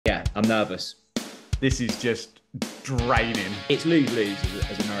I'm nervous. This is just draining. It's lose-lose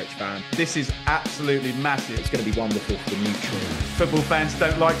as a Norwich fan. This is absolutely massive. It's going to be wonderful for the neutral. Football fans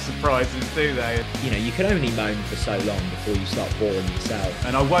don't like surprises, do they? You know, you can only moan for so long before you start boring yourself.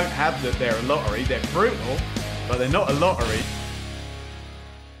 And I won't have that they're a lottery. They're brutal, but they're not a lottery.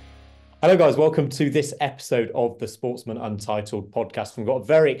 Hello guys, welcome to this episode of the Sportsman Untitled podcast. We've got a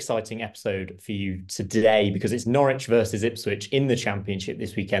very exciting episode for you today because it's Norwich versus Ipswich in the Championship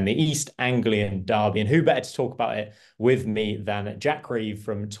this weekend, the East Anglian Derby. And who better to talk about it with me than Jack Reeve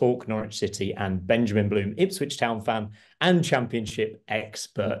from Talk Norwich City and Benjamin Bloom, Ipswich Town fan and Championship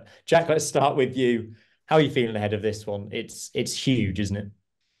expert. Jack, let's start with you. How are you feeling ahead of this one? It's huge, isn't it?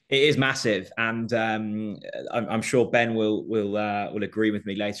 It is massive, and I'm sure Ben will agree with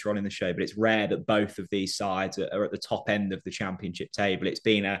me later on in the show. But it's rare that both of these sides are at the top end of the Championship table. It's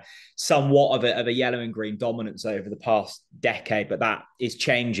been a somewhat of a yellow and green dominance over the past decade, but that is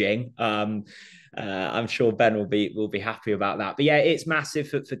changing. I'm sure Ben will be happy about that. But yeah, it's massive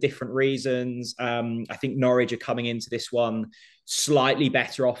for different reasons. I think Norwich are coming into this one slightly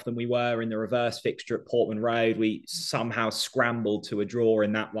better off than we were in the reverse fixture at Portman Road. We somehow scrambled to a draw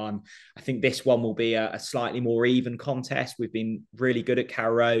in that one. I think this one will be a slightly more even contest. We've been really good at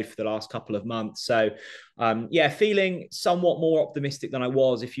Carrow Road for the last couple of months. So feeling somewhat more optimistic than I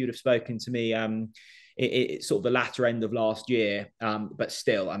was if you'd have spoken to me it's sort of the latter end of last year, but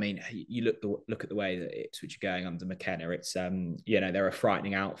still, I mean, you look at the way that Ipswich are going under McKenna. It's they're a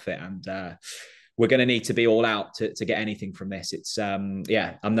frightening outfit, and we're going to need to be all out to get anything from this. It's I'm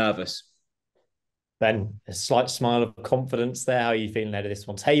nervous. Ben, a slight smile of confidence there. How are you feeling ahead of this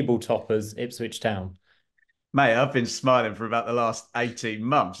one? Table toppers, Ipswich Town. Mate, I've been smiling for about the last 18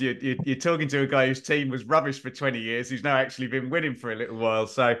 months. You're talking to a guy whose team was rubbish for 20 years, who's now actually been winning for a little while.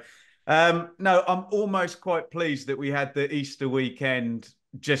 So, no, I'm almost quite pleased that we had the Easter weekend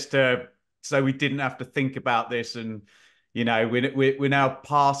so we didn't have to think about this. And, you know, we're now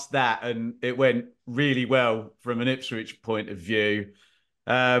past that, and it went really well from an Ipswich point of view.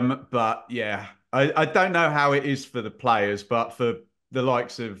 But yeah, I don't know how it is for the players, but for the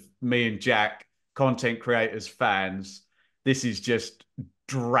likes of me and Jack, content creators, fans, this is just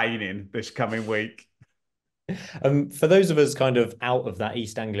draining this coming week. For those of us kind of out of that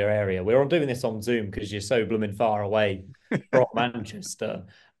East Anglia area, we're all doing this on Zoom because you're so blooming far away from Manchester.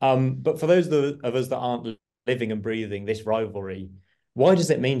 But for those of us that aren't living and breathing this rivalry, why does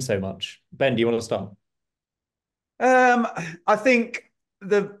it mean so much? Ben, do you want to start? I think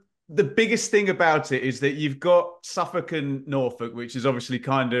the biggest thing about it is that you've got Suffolk and Norfolk, which is obviously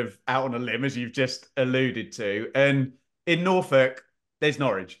kind of out on a limb, as you've just alluded to. And in Norfolk, there's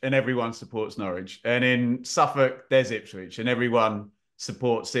Norwich, and everyone supports Norwich. And in Suffolk, there's Ipswich, and everyone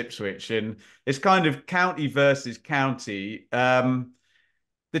supports Ipswich. And it's kind of county versus county.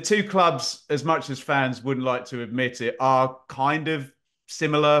 The two clubs, as much as fans wouldn't like to admit it, are kind of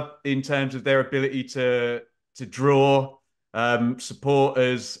similar in terms of their ability to draw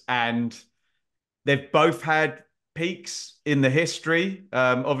supporters, and they've both had peaks in the history.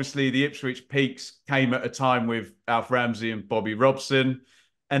 Obviously, the Ipswich peaks came at a time with Alf Ramsey and Bobby Robson,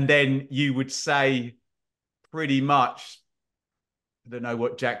 and then you would say pretty much, I don't know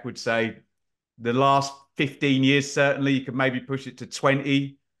what Jack would say, the last 15 years, certainly, you could maybe push it to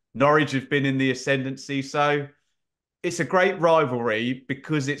 20. Norwich have been in the ascendancy. So it's a great rivalry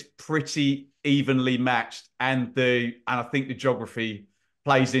because it's pretty evenly matched, and I think the geography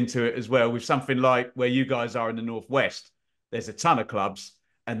plays into it as well. With something like where you guys are in the Northwest, there's a ton of clubs,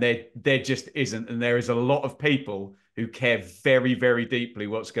 and there just isn't. And there is a lot of people who care very, very deeply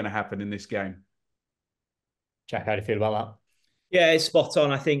what's going to happen in this game. Jack, how do you feel about that? Yeah, it's spot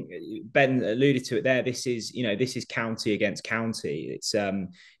on. I think Ben alluded to it there. This is county against county. It's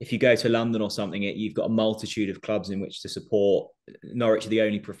if you go to London or something, you've got a multitude of clubs in which to support. Norwich are the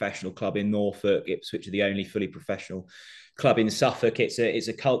only professional club in Norfolk. Ipswich are the only fully professional club in Suffolk. It's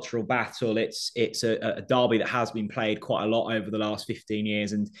a cultural battle. It's a derby that has been played quite a lot over the last 15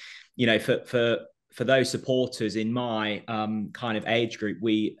 years. And, you know, for those supporters in my kind of age group,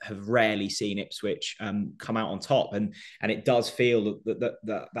 we have rarely seen Ipswich come out on top, and it does feel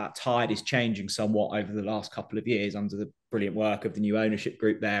that tide is changing somewhat over the last couple of years under the brilliant work of the new ownership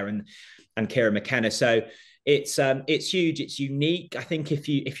group there and Kieran McKenna. So it's huge. It's unique. I think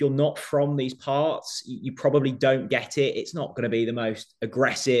if you're not from these parts, you probably don't get it. It's not going to be the most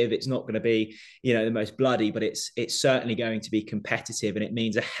aggressive. It's not going to be, the most bloody, but it's certainly going to be competitive, and it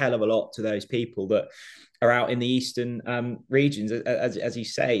means a hell of a lot to those people that are out in the eastern regions. As you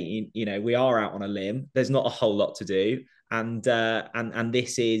say, we are out on a limb. There's not a whole lot to do, and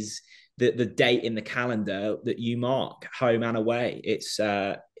this is the date in the calendar that you mark home and away.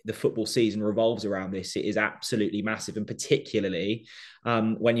 the football season revolves around this, it is absolutely massive. And particularly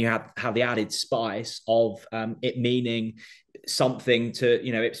when you have the added spice of it meaning something to,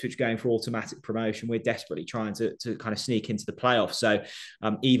 Ipswich going for automatic promotion. We're desperately trying to kind of sneak into the playoffs. So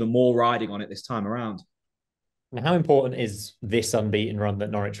even more riding on it this time around. And how important is this unbeaten run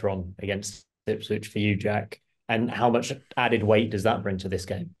that Norwich are on against Ipswich for you, Jack? And how much added weight does that bring to this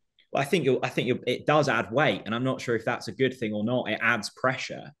game? Well, I think it does add weight, and I'm not sure if that's a good thing or not. It adds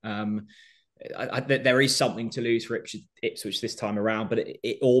pressure. There is something to lose for Ipswich this time around, but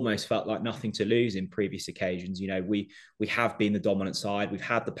it almost felt like nothing to lose in previous occasions. We have been the dominant side. We've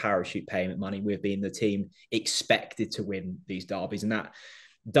had the parachute payment money. We've been the team expected to win these derbies, and that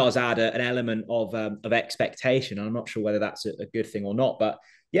does add an element of expectation. And I'm not sure whether that's a good thing or not, but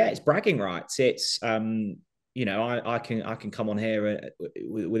yeah, it's bragging rights. It's I can come on here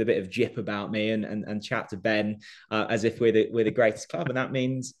with a bit of jip about me and chat to Ben as if we're the greatest club, and that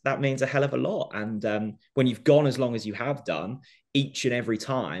means a hell of a lot. And when you've gone as long as you have done each and every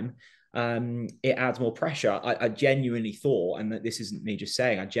time, it adds more pressure. I genuinely thought, and this isn't me just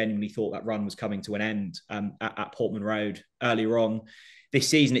saying, I genuinely thought that run was coming to an end at Portman Road earlier on this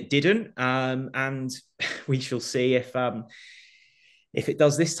season. It didn't, and we shall see if it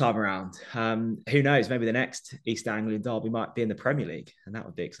does this time around. Who knows? Maybe the next East Anglian Derby might be in the Premier League, and that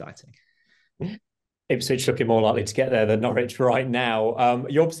would be exciting. Ipswich looking more likely to get there than Norwich right now.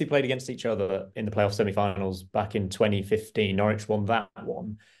 You obviously played against each other in the playoff semi-finals back in 2015. Norwich won that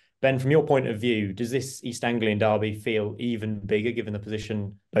one. Ben, from your point of view, does this East Anglian Derby feel even bigger given the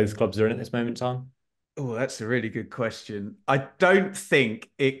position both clubs are in at this moment in time? Oh, that's a really good question. I don't think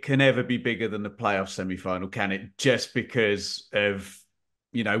it can ever be bigger than the playoff semi-final, can it? Just because of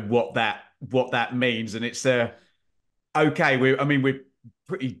what that means, and it's okay. We're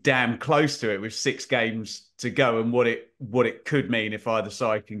pretty damn close to it with 6 games to go, and what it could mean if either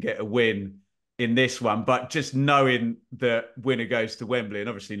side can get a win in this one. But just knowing that winner goes to Wembley, and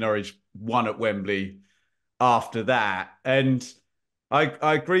obviously Norwich won at Wembley after that, and I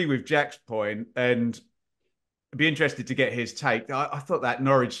agree with Jack's point, and I'd be interested to get his take. I thought that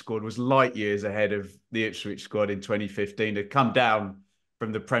Norwich squad was light years ahead of the Ipswich squad in 2015. They'd come down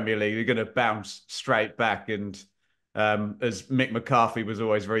from the Premier League. They're going to bounce straight back. And as Mick McCarthy was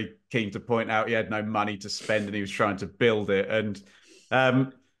always very keen to point out, he had no money to spend and he was trying to build it. And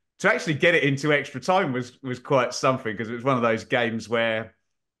to actually get it into extra time was quite something, because it was one of those games where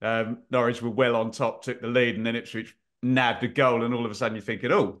Norwich were well on top, took the lead, and then Ipswich nabbed a goal, and all of a sudden you're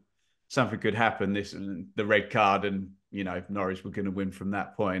thinking, oh, something could happen. This and the red card, and Norwich were going to win from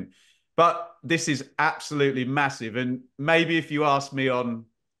that point. But this is absolutely massive, and maybe if you ask me on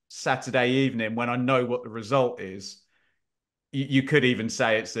Saturday evening when I know what the result is, you could even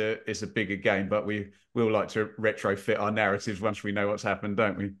say it's a bigger game. But we all like to retrofit our narratives once we know what's happened,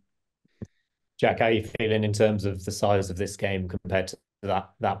 don't we? Jack, how are you feeling in terms of the size of this game compared to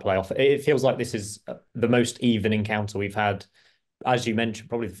that playoff? It feels like this is the most even encounter we've had, as you mentioned,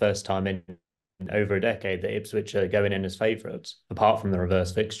 probably the first time in over a decade that Ipswich are going in as favourites, apart from the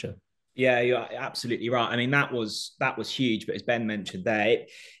reverse fixture. Yeah, you're absolutely right. I mean, that was huge. But as Ben mentioned there,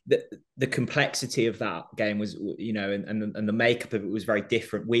 the complexity of that game was, and the makeup of it was very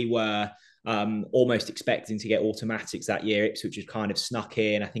different. We were almost expecting to get automatics that year. Ipswich had kind of snuck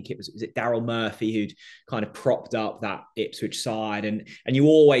in. I think was it Daryl Murphy who'd kind of propped up that Ipswich side, and you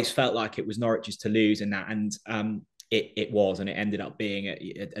always felt like it was Norwich's to lose in that, and it was, and it ended up being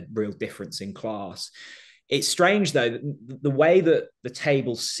a real difference in class. It's strange, though, the way that the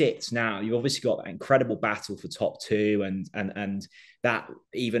table sits now. You've obviously got that incredible battle for top 2, and that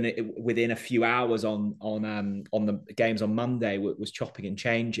even within a few hours on the games on Monday was chopping and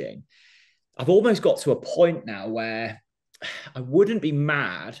changing. I've almost got to a point now where I wouldn't be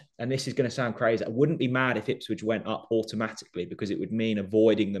mad, and this is going to sound crazy, I wouldn't be mad if Ipswich went up automatically, because it would mean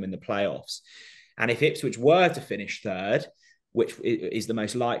avoiding them in the playoffs. And if Ipswich were to finish third, which is the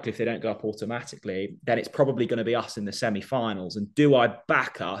most likely if they don't go up automatically, then it's probably going to be us in the semi-finals. And do I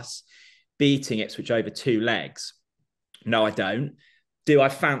back us beating Ipswich over 2 legs? No, I don't. Do I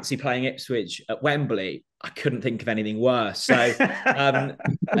fancy playing Ipswich at Wembley? I couldn't think of anything worse. So,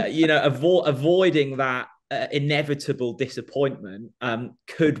 avoiding that inevitable disappointment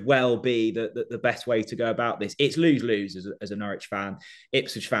could well be the best way to go about this. It's lose-lose as a Norwich fan.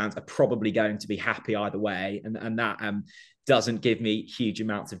 Ipswich fans are probably going to be happy either way, and that doesn't give me huge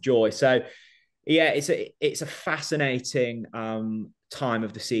amounts of joy. So yeah, it's a fascinating time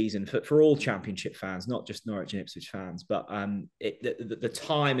of the season for all Championship fans, not just Norwich and Ipswich fans. But the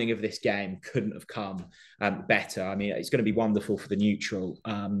timing of this game couldn't have come better. I mean, it's going to be wonderful for the neutral.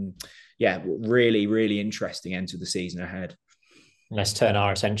 Really, really interesting end to the season ahead. Let's turn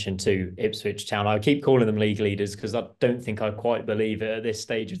our attention to Ipswich Town. I keep calling them league leaders because I don't think I quite believe it at this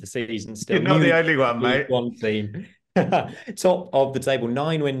stage of the season still. You're not the only one, League mate. One team. Top of the table,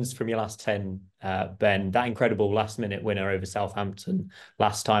 9 wins from your last 10, Ben. That incredible last-minute winner over Southampton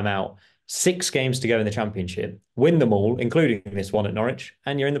last time out. 6 games to go in the Championship. Win them all, including this one at Norwich,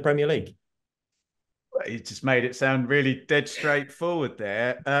 and you're in the Premier League. You just made it sound really dead straightforward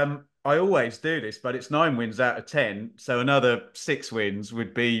there. I always do this, but it's 9 wins out of 10. So another 6 wins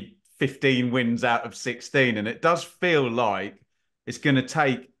would be 15 wins out of 16. And it does feel like it's going to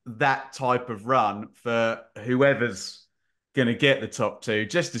take that type of run for whoever's going to get the top 2.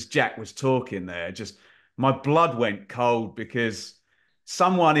 Just as Jack was talking there, just my blood went cold because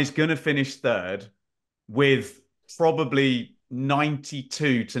someone is going to finish third with probably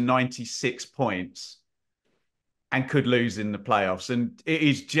 92 to 96 points and could lose in the playoffs. And it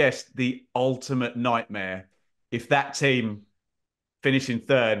is just the ultimate nightmare if that team finishing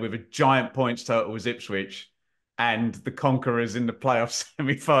third with a giant points total was Ipswich and the conquerors in the playoff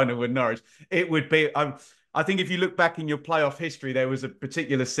semi-final with Norwich. It would be... I think if you look back in your playoff history, there was a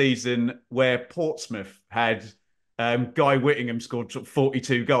particular season where Portsmouth had Guy Whittingham scored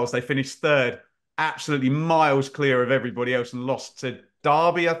 42 goals. They finished third, absolutely miles clear of everybody else, and lost to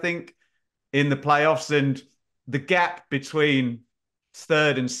Derby, I think, in the playoffs. And the gap between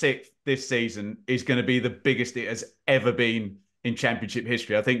third and sixth this season is going to be the biggest it has ever been in Championship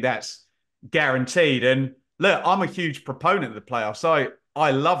history. I think that's guaranteed. And look, I'm a huge proponent of the playoffs.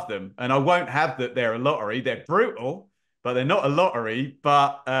 I love them, and I won't have that they're a lottery. They're brutal, but they're not a lottery.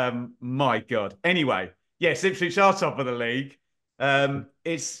 But my God. Anyway, yes, Ipswich are top of the league.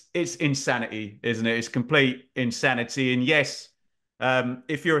 It's insanity, isn't it? It's complete insanity. And yes,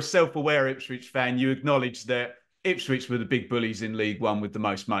 if you're a self-aware Ipswich fan, you acknowledge that Ipswich were the big bullies in League One with the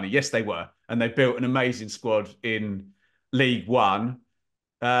most money. Yes, they were. And they built an amazing squad in League One.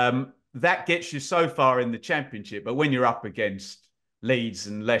 That gets you so far in the Championship. But when you're up against Leeds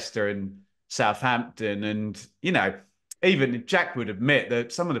and Leicester and Southampton, and, you know, even Jack would admit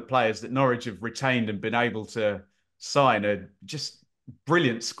that some of the players that Norwich have retained and been able to sign are just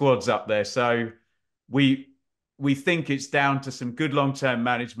brilliant squads up there. So we think it's down to some good long-term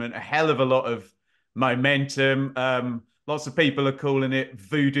management, a hell of a lot of momentum. Lots of people are calling it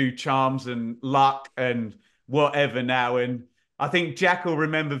voodoo charms and luck and whatever now. And I think Jack will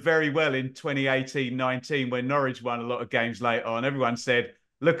remember very well in 2018-19 when Norwich won a lot of games later on. Everyone said,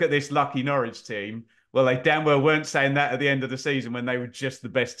 look at this lucky Norwich team. Well, they damn well weren't saying that at the end of the season when they were just the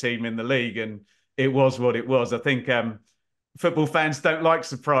best team in the league. And it was what it was. I think football fans don't like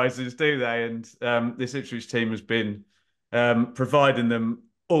surprises, do they? And this Ipswich team has been providing them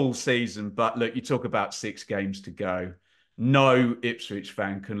all season. But look, you talk about 6 games to go. No Ipswich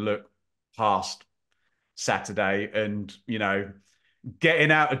fan can look past Saturday and, you know,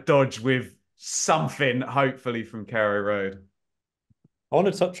 getting out of Dodge with something, hopefully, from Carrow Road. I want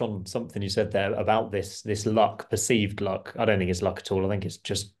to touch on something you said there about this luck, perceived luck. I don't think it's luck at all. I think it's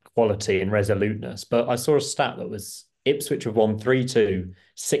just quality and resoluteness. But I saw a stat that was Ipswich have won 3-2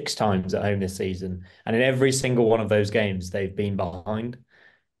 6 times at home this season. And in every single one of those games, they've been behind.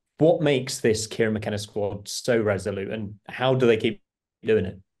 What makes this Kieran McKenna squad so resolute, and how do they keep doing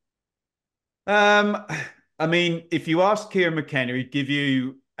it? I mean, if you ask Kieran McKenna, he'd give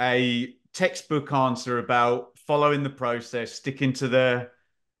you a textbook answer about following the process, sticking to the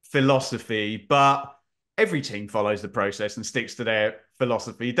philosophy. But every team follows the process and sticks to their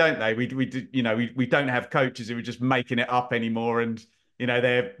philosophy, don't they? We don't have coaches who are just making it up anymore, and you know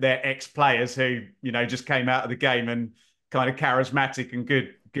they're ex-players who just came out of the game and kind of charismatic and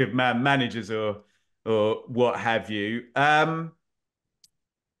good managers or what have you.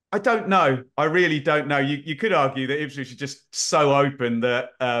 I don't know. I really don't know. You could argue that Ipswich are just so open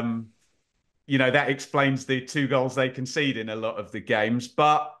that that explains the 2 goals they concede in a lot of the games.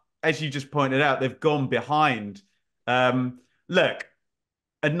 But as you just pointed out, they've gone behind. Look,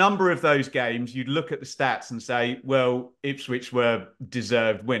 a number of those games, you'd look at the stats and say, well, Ipswich were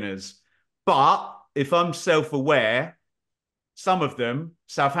deserved winners. But if I'm self-aware, some of them,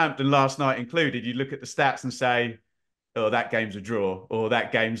 Southampton last night included, you look at the stats and say, oh, that game's a draw, or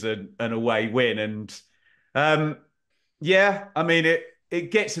that game's an away win. And yeah, I mean,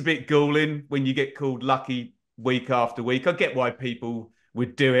 it gets a bit galling when you get called lucky week after week. I get why people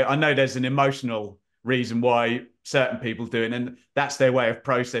would do it. I know there's an emotional reason why certain people do it, and that's their way of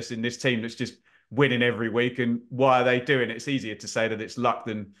processing this team that's just winning every week. And why are they doing it? It's easier to say that it's luck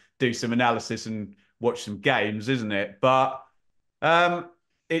than do some analysis and watch some games, isn't it? But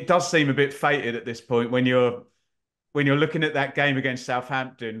it does seem a bit fated at this point when you're when you're looking at that game against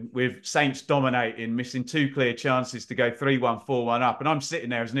Southampton with Saints dominating, missing 2 clear chances to go 3-1, 4-1 up. And I'm sitting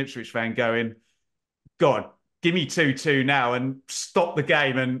there as an Ipswich fan going, God, give me 2-2 now and stop the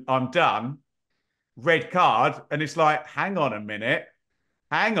game and I'm done. Red card. And it's like, hang on a minute.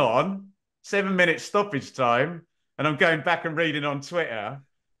 Hang on. 7 minutes stoppage time. And I'm going back and reading on Twitter.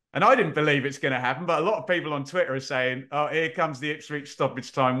 And I didn't believe it's going to happen. But a lot of people on Twitter are saying, oh, here comes the Ipswich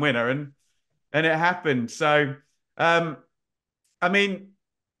stoppage time winner. And it happened. So, I mean,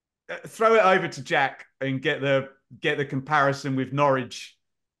 throw it over to Jack and get the comparison with Norwich,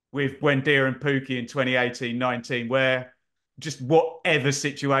 with Buendia and Pukki in 2018-19, where just whatever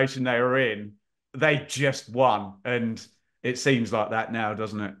situation they were in, they just won. And it seems like that now,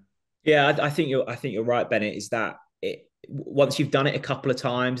 doesn't it? Yeah, I think you're right, Bennett. Is that once you've done it a couple of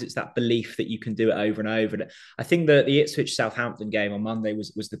times, it's that belief that you can do it over and over. And I think that the Ipswich Southampton game on Monday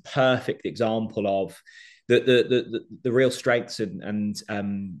was the perfect example of the real strengths and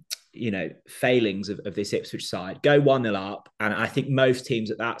failings of this Ipswich side. Go 1-0 up, and I think most teams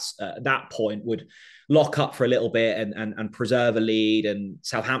at that point would lock up for a little bit and preserve a lead. And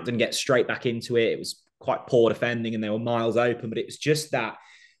Southampton get straight back into it. It was quite poor defending, and they were miles open. But it was just that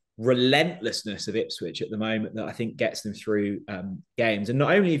relentlessness of Ipswich at the moment that I think gets them through games. And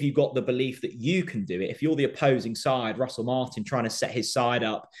not only have you got the belief that you can do it, if you're the opposing side, Russell Martin trying to set his side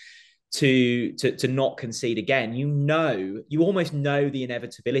up to not concede again, you almost know the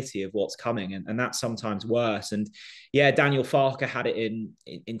inevitability of what's coming, and that's sometimes worse. And yeah, Daniel Farke had it in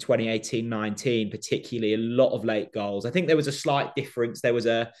 2018-19, particularly a lot of late goals. I think there was a slight difference. There was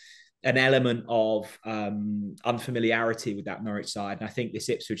an element of unfamiliarity with that Norwich side. And I think this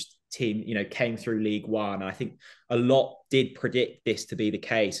Ipswich team, came through League One. And I think a lot did predict this to be the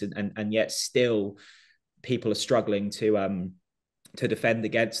case. And yet still people are struggling to defend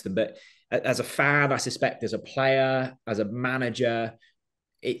against them. But as a fan, I suspect as a player, as a manager,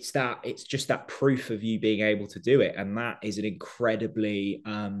 it's just that proof of you being able to do it. And that is an incredibly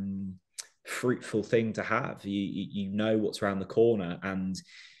fruitful thing to have. You know what's around the corner, and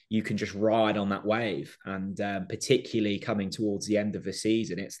you can just ride on that wave. And particularly coming towards the end of the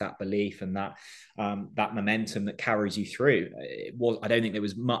season, it's that belief and that momentum that carries you through. I don't think there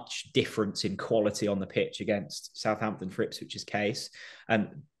was much difference in quality on the pitch against Southampton for Ipswich's case.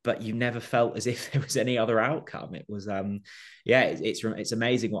 But you never felt as if there was any other outcome. It was, it's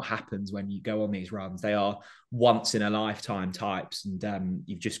amazing what happens when you go on these runs. They are once in a lifetime types, and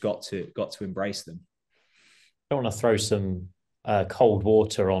you've just got to embrace them. I don't want to throw some cold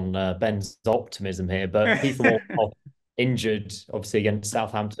water on Ben's optimism here, but people are injured, obviously, against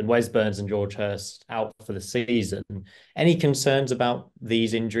Southampton. Wes Burns and George Hurst out for the season. Any concerns about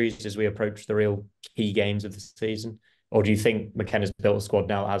these injuries as we approach the real key games of the season? Or do you think McKenna's built a squad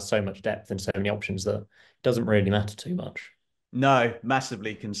now that has so much depth and so many options that it doesn't really matter too much? No,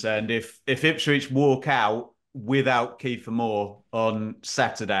 massively concerned. If Ipswich walk out without Kiefer Moore on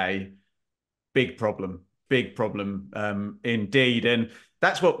Saturday, big problem indeed. And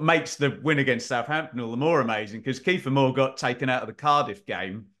that's what makes the win against Southampton all the more amazing, because Kiefer Moore got taken out of the Cardiff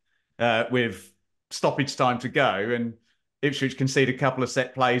game with stoppage time to go, and Ipswich concede a couple of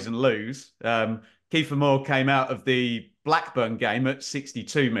set plays and lose. Kiefer Moore came out of the Blackburn game at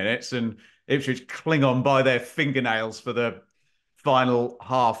 62 minutes, and Ipswich cling on by their fingernails for the final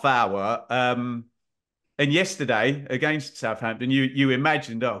half hour. And yesterday against Southampton, you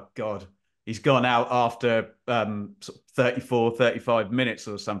imagined, oh God, he's gone out after 34, 35 minutes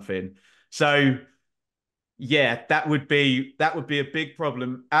or something. So, yeah, that would be a big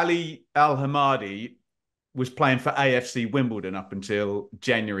problem. Ali Al-Hamadi was playing for AFC Wimbledon up until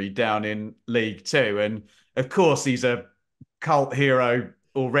January down in League Two. And, of course, he's a cult hero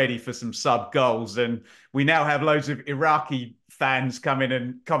already for some sub goals. And we now have loads of Iraqi fans coming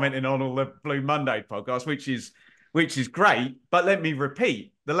and commenting on all the Blue Monday podcasts, which is great. But let me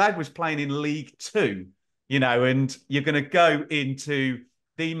repeat, the lad was playing in League Two, and you're going to go into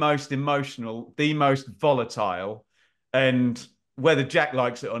the most emotional, the most volatile, and whether Jack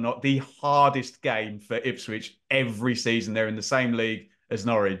likes it or not, the hardest game for Ipswich every season. They're in the same league as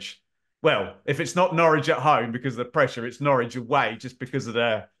Norwich. Well, if it's not Norwich at home because of the pressure, it's Norwich away just because of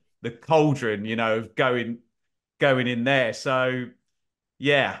the cauldron, of going in there. So,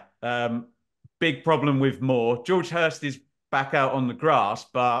 yeah, big problem with Moore. George Hurst is back out on the grass,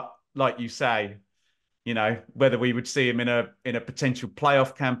 but like you say, whether we would see him in a potential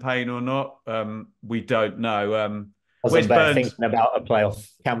playoff campaign or not, we don't know. I wasn't thinking about a playoff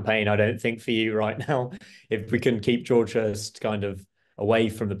campaign, I don't think, for you right now. If we can keep George Hurst kind of away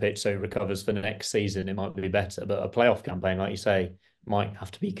from the pitch so he recovers for the next season, it might be better. But a playoff campaign, like you say, might have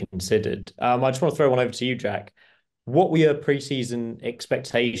to be considered. I just want to throw one over to you, Jack. What were your pre-season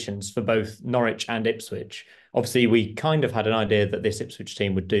expectations for both Norwich and Ipswich? Obviously, we kind of had an idea that this Ipswich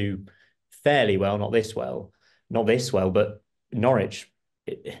team would do fairly well, not this well, but Norwich,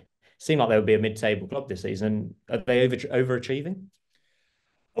 it seemed like they would be a mid-table club this season. Are they overachieving?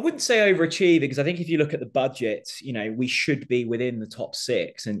 I wouldn't say overachieving, because I think if you look at the budget, we should be within the top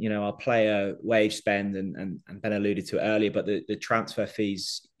six, and our player wage spend, and Ben alluded to it earlier, but the transfer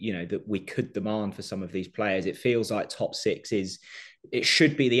fees, that we could demand for some of these players, it feels like top six it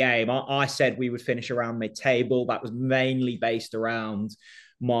should be the aim. I said we would finish around mid-table. That was mainly based around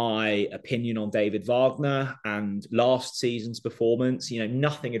my opinion on David Wagner and last season's performance.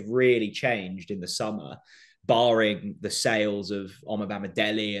 Nothing had really changed in the summer, barring the sales of Omar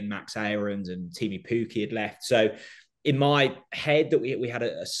Bamadeli and Max Aarons, and Timi Pukki had left. So in my head, that we had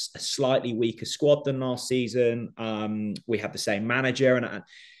a slightly weaker squad than last season. We had the same manager, and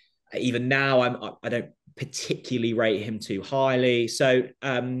even now I don't particularly rate him too highly. So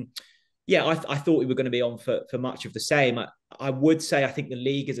I thought we were going to be on for much of the same. I would say I think the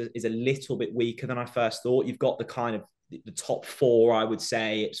league is a little bit weaker than I first thought. You've got the kind of the top four, I would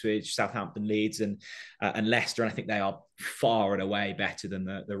say: Ipswich, Southampton, Leeds, and Leicester. And I think they are far and away better than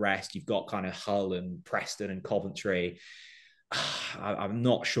the rest. You've got kind of Hull and Preston and Coventry. I'm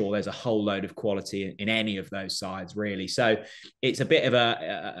not sure there's a whole load of quality in any of those sides, really. So it's a bit of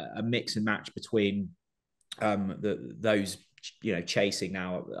a mix and match between those chasing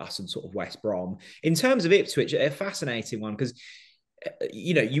now us and sort of West Brom. In terms of Ipswich, a fascinating one, because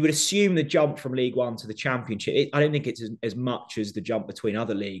you would assume the jump from League One to the Championship. I don't think it's as much as the jump between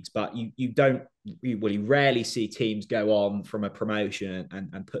other leagues, but you rarely see teams go on from a promotion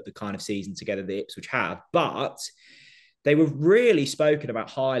and put the kind of season together that Ipswich have. But they were really spoken about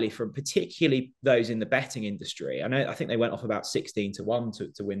highly from particularly those in the betting industry. I think they went off about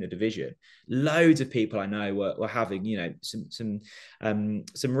 16-1 to win the division. Loads of people I know were having, some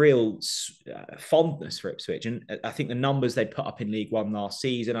real fondness for Ipswich. And I think the numbers they put up in League One last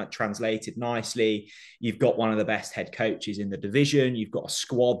season are translated nicely. You've got one of the best head coaches in the division. You've got a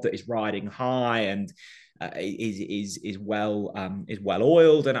squad that is riding high and is well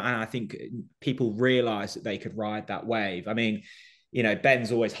oiled, and I think people realise that they could ride that wave. I mean,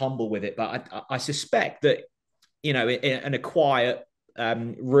 Ben's always humble with it, but I suspect that in a quiet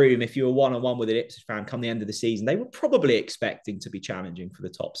room, if you were one-on-one with an Ipswich fan come the end of the season, they were probably expecting to be challenging for the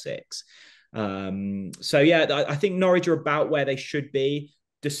top six. I think Norwich are about where they should be.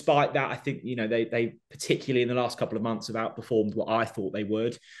 Despite that, I think they particularly in the last couple of months have outperformed what I thought they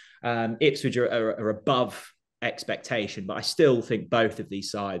would. Ipswich are above expectation, but I still think both of these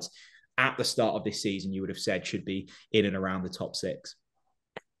sides at the start of this season, you would have said, should be in and around the top six.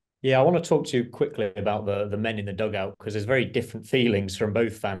 Yeah, I want to talk to you quickly about the men in the dugout, because there's very different feelings from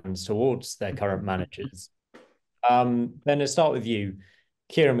both fans towards their current managers. Then let's start with you,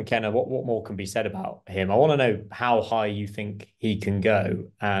 Kieran McKenna. What more can be said about him? I want to know how high you think he can go,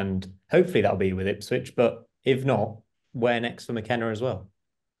 and hopefully that'll be with Ipswich, but if not, where next for McKenna as well?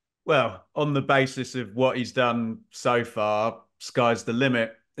 Well, on the basis of what he's done so far, sky's the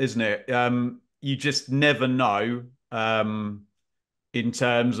limit, isn't it? You just never know in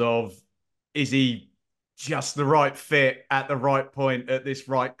terms of, is he just the right fit at the right point at this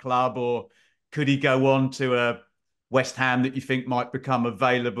right club, or could he go on to a West Ham that you think might become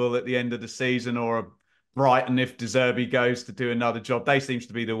available at the end of the season, or a Brighton if De Zerbi goes to do another job? They seem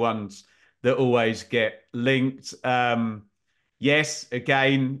to be the ones that always get linked. Yes,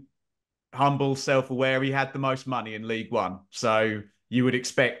 again, humble, self-aware, he had the most money in League One. So you would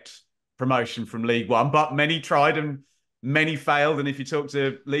expect promotion from League One, but many tried and many failed. And if you talk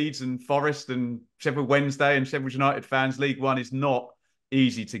to Leeds and Forest and Sheffield Wednesday and Sheffield United fans, League One is not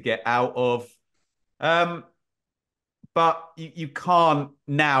easy to get out of. But you can't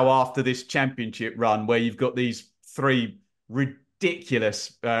now, after this Championship run, where you've got these three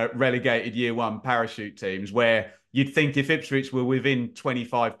ridiculous relegated Year One parachute teams, where you'd think if Ipswich were within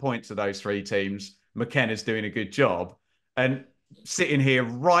 25 points of those three teams, McKenna's doing a good job. And sitting here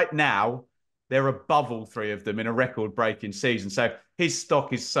right now, they're above all three of them in a record-breaking season. So his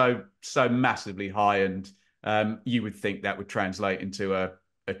stock is so massively high, and you would think that would translate into a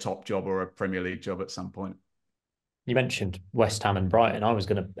top job or a Premier League job at some point. You mentioned West Ham and Brighton. I was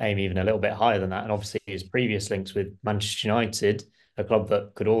going to aim even a little bit higher than that. And obviously his previous links with Manchester United, a club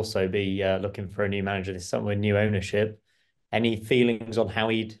that could also be looking for a new manager this summer with new ownership. Any feelings on how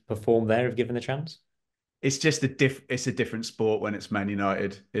he'd perform there if given the chance? It's just it's a different sport when it's Man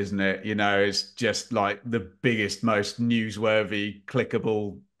United, isn't it? It's just like the biggest, most newsworthy,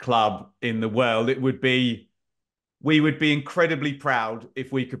 clickable club in the world. It would be we would be incredibly proud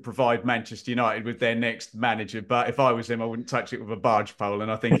if we could provide Manchester United with their next manager. But if I was him, I wouldn't touch it with a barge pole.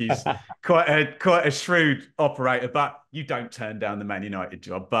 And I think he's quite a shrewd operator. But you don't turn down the Man United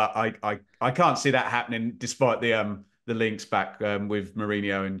job. But I can't see that happening, despite the links back with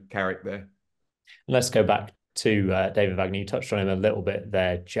Mourinho and Carrick there. Let's go back to David Wagner. You touched on him a little bit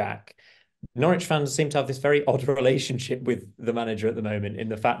there, Jack. Norwich fans seem to have this very odd relationship with the manager at the moment, in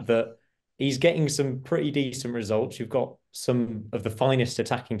the fact that he's getting some pretty decent results. You've got some of the finest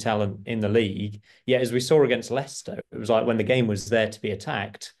attacking talent in the league. Yet, as we saw against Leicester, it was like when the game was there to be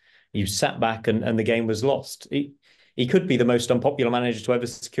attacked, you sat back and the game was lost. He could be the most unpopular manager to ever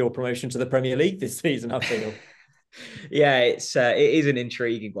secure promotion to the Premier League this season, I feel. Yeah, it is an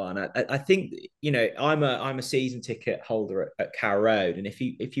intriguing one. I think, you know, I'm a season ticket holder at Carrow Road, and if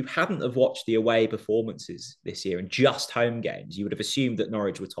you hadn't have watched the away performances this year and just home games, you would have assumed that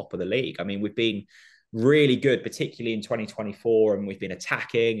Norwich were top of the league. I mean, we've been really good, particularly in 2024, and we've been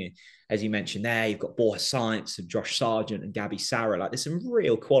attacking. And as you mentioned there, you've got Borja Sainz and Josh Sargent and Gabby Sarah. Like, there's some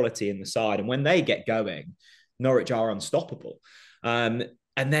real quality in the side, and when they get going, Norwich are unstoppable.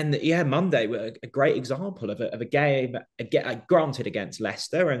 And then, Monday were a great example of a game, granted against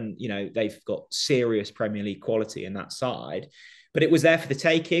Leicester, and, you know, they've got serious Premier League quality in that side, but it was there for the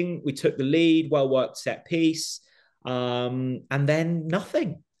taking. We took the lead, well-worked set piece, and then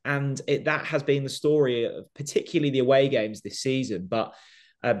nothing. And that has been the story of particularly the away games this season, but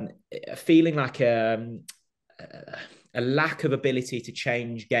feeling like a lack of ability to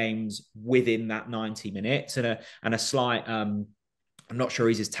change games within that 90 minutes and a slight... I'm not sure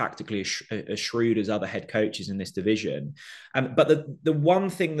he's as tactically as shrewd as other head coaches in this division. But the one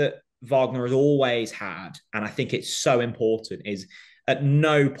thing that Wagner has always had, and I think it's so important, is at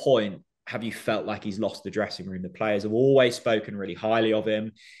no point have you felt like he's lost the dressing room. The players have always spoken really highly of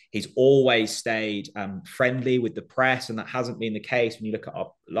him. He's always stayed friendly with the press, and that hasn't been the case when you look at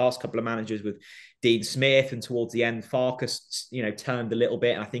our last couple of managers with Dean Smith, and towards the end, Farkas, you know, turned a little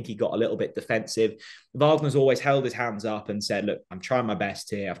bit, and I think he got a little bit defensive. Wagner's always held his hands up and said, look, I'm trying my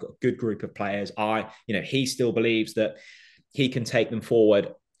best here. I've got a good group of players. He still believes that he can take them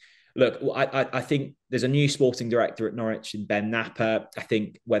forward. Look, I think there's a new sporting director at Norwich in Ben Napper. I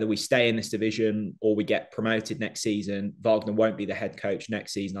think whether we stay in this division or we get promoted next season, Wagner won't be the head coach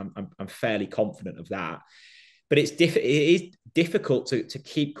next season. I'm fairly confident of that. But it is difficult to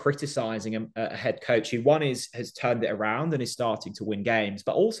keep criticising a head coach who, one, has turned it around and is starting to win games,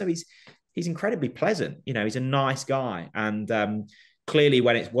 but also he's incredibly pleasant. You know, he's a nice guy, and clearly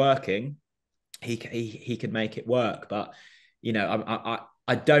when it's working, he can make it work. But, you know,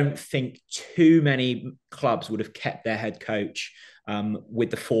 I don't think too many clubs would have kept their head coach with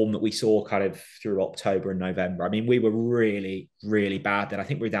the form that we saw kind of through October and November. I mean, we were really, really bad then. I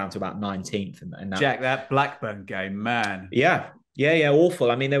think we were down to about 19th. And Jack, that Blackburn game, man. Yeah,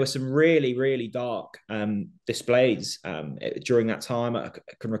 awful. I mean, there were some really, really dark displays during that time. I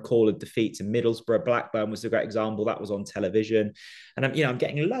can recall a defeat to Middlesbrough. Blackburn was a great example. That was on television. And I'm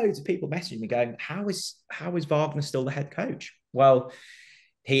getting loads of people messaging me going, how is Wagner still the head coach? Well,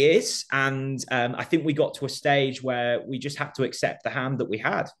 he is, and I think we got to a stage where we just had to accept the hand that we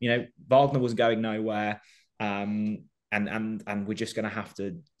had. You know, Wagner was going nowhere, and we're just going to have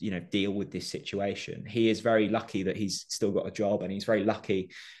to, you know, deal with this situation. He is very lucky that he's still got a job, and he's very lucky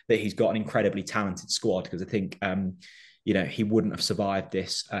that he's got an incredibly talented squad, because I think, he wouldn't have survived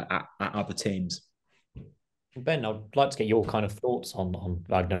this at other teams. Ben, I'd like to get your kind of thoughts on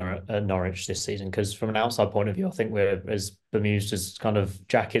Wagner at Norwich this season, because from an outside point of view, I think we're as bemused as kind of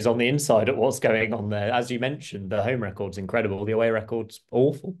Jack is on the inside at what's going on there. As you mentioned, the home record's incredible, the away record's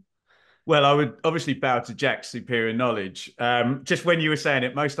awful. Well, I would obviously bow to Jack's superior knowledge. Just when you were saying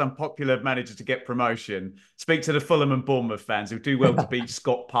it, most unpopular manager to get promotion, speak to the Fulham and Bournemouth fans who do well to beat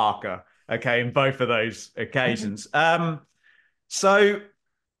Scott Parker, okay, in both of those occasions. So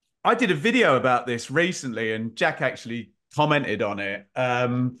I did a video about this recently, and Jack actually commented on it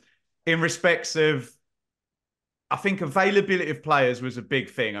in respects of, I think availability of players was a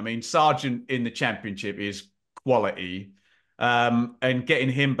big thing. I mean, Sargent in the Championship is quality, and getting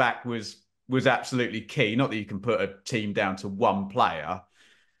him back was absolutely key. Not that you can put a team down to one player.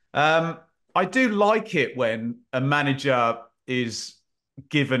 I do like it when a manager is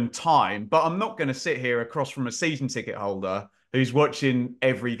given time, but I'm not going to sit here across from a season ticket holder who's watching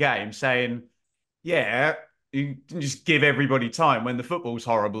every game saying, yeah, you just give everybody time when the football's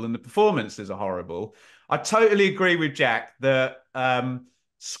horrible and the performances are horrible. I totally agree with Jack that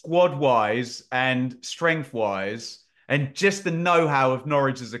squad-wise and strength-wise, and just the know-how of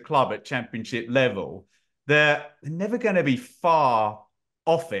Norwich as a club at Championship level, they're never going to be far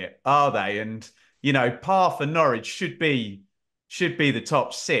off it, are they? And par for Norwich should be the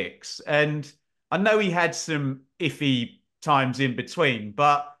top six. And I know he had some iffy times in between,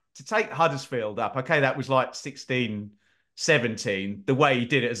 but to take Huddersfield up, okay, that was like 16-17. The way he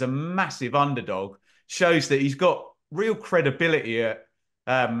did it as a massive underdog shows that he's got real credibility at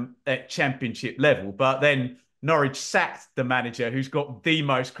championship level. But then Norwich sacked the manager who's got the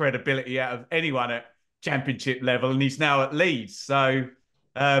most credibility out of anyone at championship level, and he's now at Leeds. So,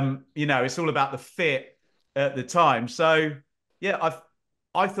 it's all about the fit at the time. So, yeah,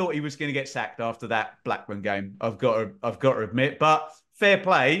 I thought he was going to get sacked after that Blackburn game. I've got to admit, but fair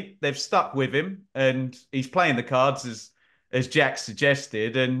play, they've stuck with him, and he's playing the cards as Jack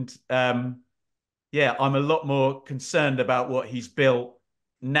suggested. And yeah, I'm a lot more concerned about what he's built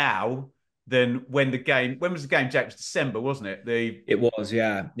now than when was the game, Jack? It was December, wasn't it? It was,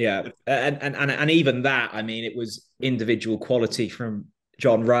 yeah. And even that, I mean, it was individual quality from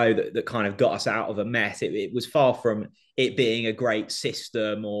John Rowe that kind of got us out of a mess. It was far from it being a great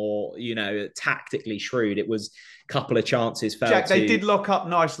system or, tactically shrewd. It was a couple of chances. Jack, they did lock up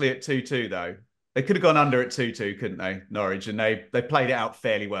nicely at 2-2, though. They could have gone under at 2-2, couldn't they, Norwich? And they played it out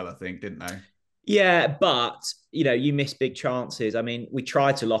fairly well, I think, didn't they? Yeah, but you miss big chances. I mean, we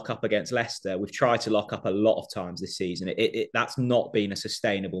tried to lock up against Leicester. We've tried to lock up a lot of times this season. That's not been a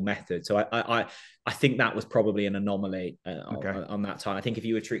sustainable method. So I think that was probably an anomaly on that time. I think if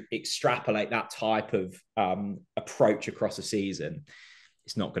you were to extrapolate that type of approach across a season,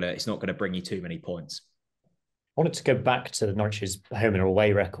 it's not gonna bring you too many points. I wanted to go back to Norwich's home and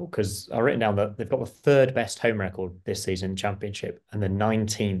away record because I've written down that they've got the third best home record this season in Championship and the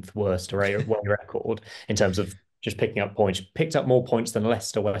 19th worst away record in terms of just picking up points. Picked up more points than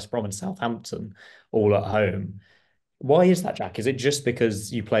Leicester, West Brom and Southampton all at home. Why is that, Jack? Is it just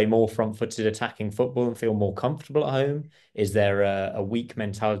because you play more front-footed attacking football and feel more comfortable at home? Is there a weak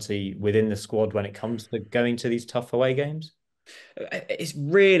mentality within the squad when it comes to going to these tough away games? It's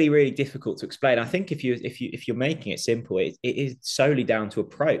really, really difficult to explain. I think if you're making it simple, it is solely down to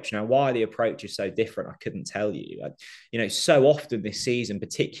approach. Now, why the approach is so different, I couldn't tell you. So often this season,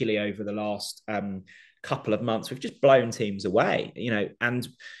 particularly over the last couple of months, we've just blown teams away. And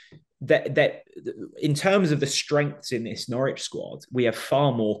that in terms of the strengths in this Norwich squad, we have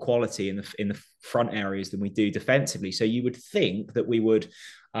far more quality in the front areas than we do defensively. So you would think that we would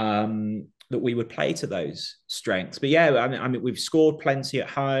play to those strengths. But yeah, I mean, we've scored plenty at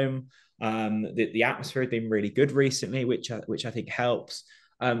home. The atmosphere has been really good recently, which I think helps.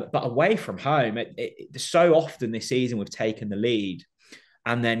 But away from home, so often this season we've taken the lead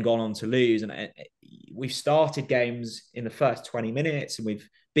and then gone on to lose. And we've started games in the first 20 minutes and we've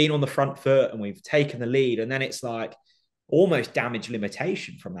been on the front foot and we've taken the lead. And then it's like almost damage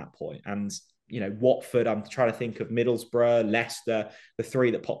limitation from that point. And Watford, I'm trying to think of Middlesbrough, Leicester, the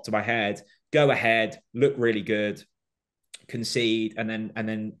three that popped to my head. Go ahead, look really good, concede, and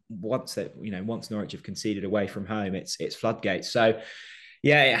then once Norwich have conceded away from home, it's floodgates. So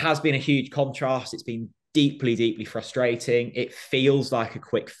yeah, it has been a huge contrast. It's been deeply, deeply frustrating. It feels like a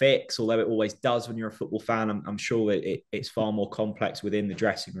quick fix, although it always does when you're a football fan. I'm sure that it's far more complex within the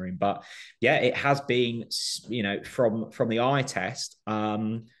dressing room. But yeah, it has been, from the eye test,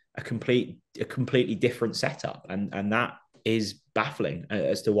 a completely different setup, and that is baffling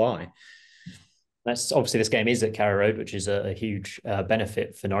as to why. That's obviously this game is at Carrow Road, which is a huge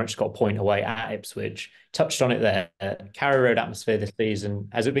benefit for Norwich. Got a point away at Ipswich. Touched on it there. Carrow Road atmosphere this season,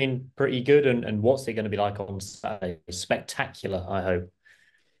 has it been pretty good? And what's it going to be like on Saturday? Spectacular, I hope.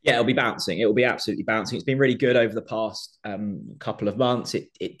 Yeah, it'll be bouncing. It will be absolutely bouncing. It's been really good over the past couple of months.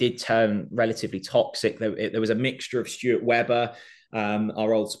 It did turn relatively toxic. There was a mixture of Stuart Webber,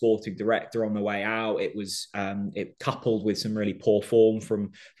 our old sporting director, on the way out. It was it coupled with some really poor form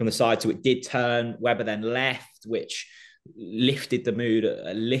from the side. So it did turn. Webber then left, which lifted the mood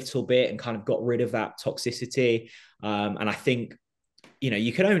a little bit and kind of got rid of that toxicity. And I think,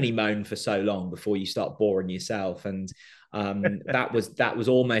 you can only moan for so long before you start boring yourself. And that was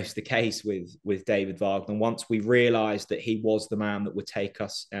almost the case with David Wagner. Once we realised that he was the man that would take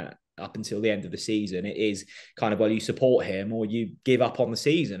us up until the end of the season, it is kind of, well, you support him or you give up on the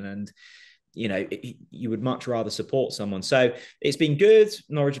season. And you would much rather support someone. So it's been good.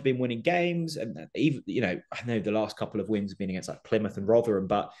 Norwich have been winning games, and even I know the last couple of wins have been against like Plymouth and Rotherham,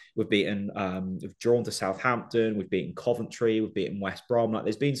 but we've drawn to Southampton, we've beaten Coventry, we've beaten West Brom. Like,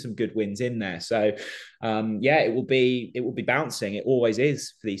 there's been some good wins in there. So yeah, it will be bouncing. It always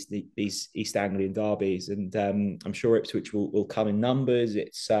is for these East Anglian derbies, and I'm sure Ipswich will come in numbers.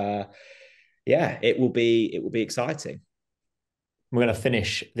 It's it will be exciting. We're going to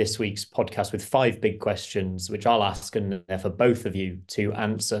finish this week's podcast with 5 big questions, which I'll ask, and they're for both of you to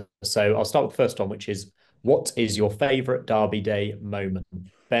answer. So I'll start with the first one, which is, what is your favourite Derby Day moment?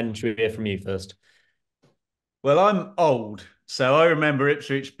 Ben, should we hear from you first? Well, I'm old, so I remember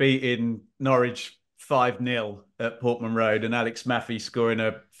Ipswich beating Norwich 5-0 at Portman Road and Alex Maffey scoring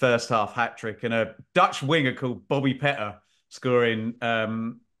a first half hat-trick and a Dutch winger called Bobby Petter scoring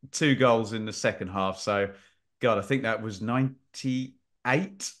 2 goals in the second half. So, God, I think that was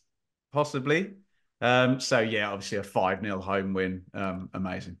 98, possibly. So, yeah, obviously a 5-0 home win.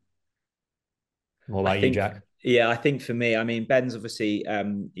 Amazing. What about you, Jack? Yeah, I think for me, I mean, Ben's obviously,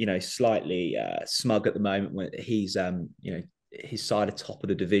 slightly smug at the moment when he's, his side are top of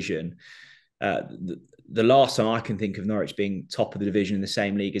the division. The last time I can think of Norwich being top of the division in the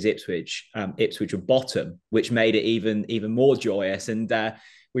same league as Ipswich, Ipswich were bottom, which made it even more joyous. And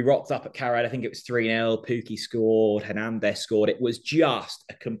we rocked up at Carrad. I think it was 3-0. Pookie scored. Hernandez scored. It was just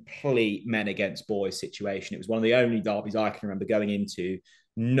a complete men against boys situation. It was one of the only derbies I can remember going into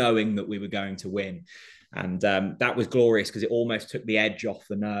knowing that we were going to win. And that was glorious because it almost took the edge off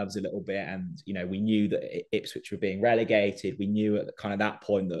the nerves a little bit. And, we knew that Ipswich were being relegated. We knew at kind of that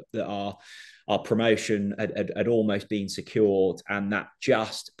point that our promotion had almost been secured, and that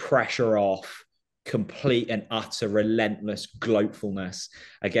just pressure off, complete and utter relentless gloatfulness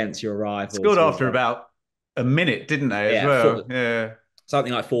against your rivals. Scored after about a minute, didn't they, as well? Yeah.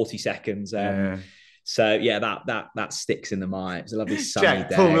 Something like 40 seconds. So yeah, that sticks in the mind. It was a lovely sunny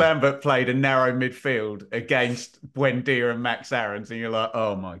day. Paul Lambert played a narrow midfield against Buendia and Max Aarons, and you're like,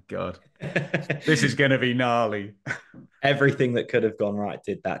 oh my God, this is going to be gnarly. Everything that could have gone right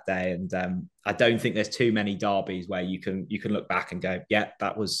did that day, and I don't think there's too many derbies where you can look back and go, yeah,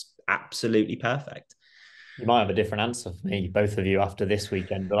 that was absolutely perfect. You might have a different answer for me, both of you, after this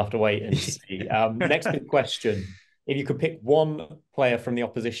weekend. We'll have to wait and see. Next big question. If you could pick one player from the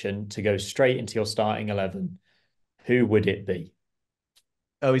opposition to go straight into your starting 11, who would it be?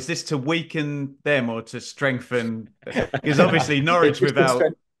 Oh, is this to weaken them or to strengthen? Because obviously Norwich without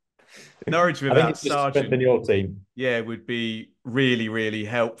Sargent, your team, would be really, really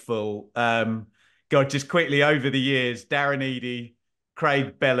helpful. God, just quickly over the years, Darren Eadie,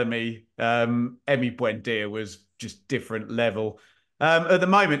 Craig Bellamy, Emi Buendia was just different level. At the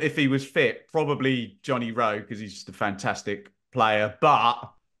moment, if he was fit, probably Johnny Rowe, because he's just a fantastic player.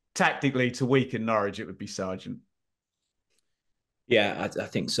 But tactically, to weaken Norwich, it would be Sargent. Yeah, I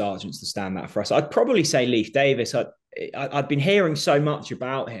think Sargent's the standout for us. I'd probably say Leif Davis. I'd been hearing so much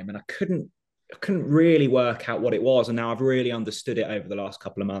about him, and I couldn't really work out what it was. And now I've really understood it over the last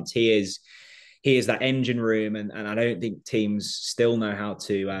couple of months. He is that engine room, and I don't think teams still know how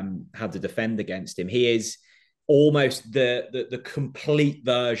to defend against him. He is almost the complete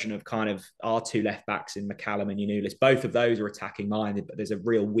version of kind of our 2 left backs in McCallum and Yanulis. Both of those are attacking minded, but there's a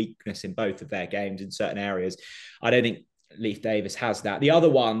real weakness in both of their games in certain areas. I don't think Leif Davis has that. The other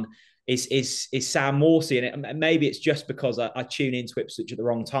one is Sam Morsey, and maybe it's just because I tune into Ipswich at the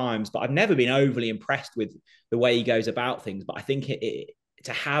wrong times, but I've never been overly impressed with the way he goes about things. But I think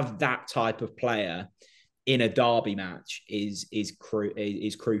to have that type of player in a derby match is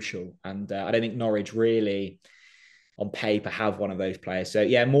crucial, and I don't think Norwich really on paper have one of those players. So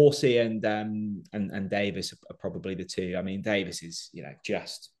yeah, Morsey and Davis are probably the two. I mean, Davis is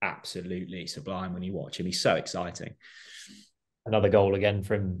just absolutely sublime when you watch him. He's so exciting. Another goal again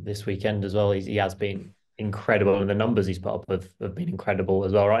from this weekend as well. He has been incredible, and the numbers he's put up have been incredible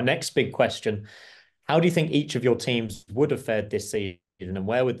as well. Right, next big question. How do you think each of your teams would have fared this season, and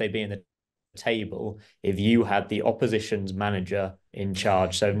where would they be in the table if you had the opposition's manager in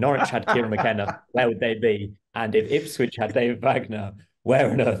charge? So if Norwich had Kieran McKenna, where would they be? And if Ipswich had David Wagner,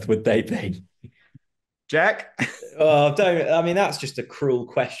 where on earth would they be? Jack? That's just a cruel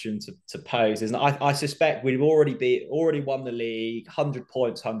question to pose, isn't it? I suspect we'd already won the league, 100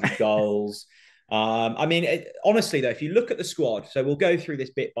 points, 100 goals. Honestly, though, if you look at the squad, so we'll go through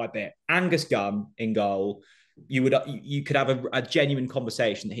this bit by bit. Angus Gunn in goal. You could have a genuine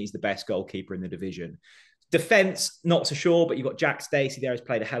conversation that he's the best goalkeeper in the division. Defense, not so sure, but you've got Jack Stacey there, who's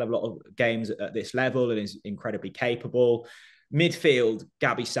played a hell of a lot of games at this level and is incredibly capable. Midfield,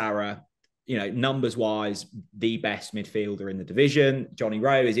 Gabby Sarah, numbers wise, the best midfielder in the division. Johnny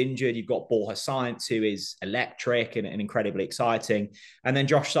Rowe is injured. You've got Borja Science, who is electric and incredibly exciting. And then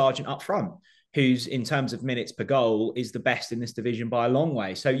Josh Sargent up front, who's in terms of minutes per goal is the best in this division by a long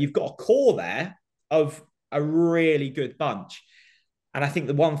way. So you've got a core there of a really good bunch. And I think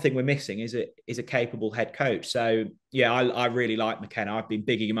the one thing we're missing is a capable head coach. So yeah, I really like McKenna. I've been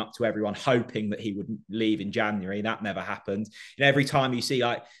bigging him up to everyone, hoping that he would leave in January. That never happened. Every time you see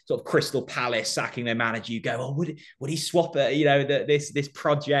like sort of Crystal Palace sacking their manager, you go, "Oh, would he swap it? This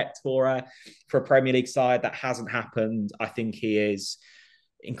project for a Premier League side?" That hasn't happened. I think he is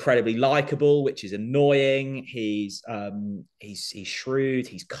incredibly likable, which is annoying. He's shrewd.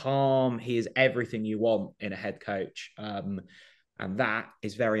 He's calm. He is everything you want in a head coach. And that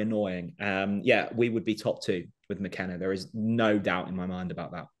is very annoying. Yeah, we would be top 2 with McKenna. There is no doubt in my mind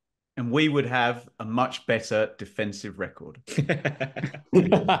about that. And we would have a much better defensive record. That's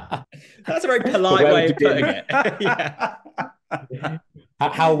a very polite way of putting it. Yeah.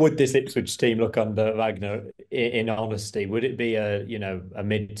 How would this Ipswich team look under Wagner, in honesty? Would it be a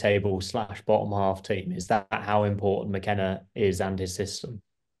mid-table / bottom half team? Is that how important McKenna is and his system?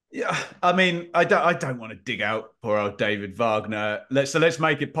 Yeah, I mean, I don't want to dig out poor old David Wagner. Let's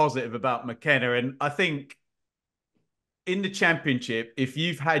make it positive about McKenna. And I think in the Championship, if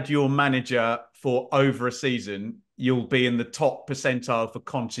you've had your manager for over a season, you'll be in the top percentile for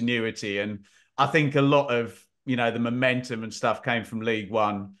continuity. And I think a lot of, the momentum and stuff came from League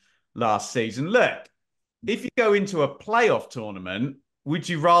One last season. Look, if you go into a playoff tournament, would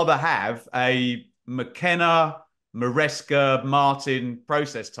you rather have a McKenna, Maresca, Martin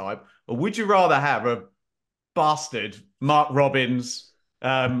process type, or would you rather have a bastard Mark Robbins,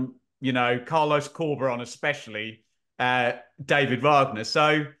 Carlos Corberon, especially David Wagner?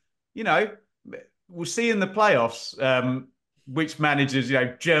 So, we'll see in the playoffs which managers,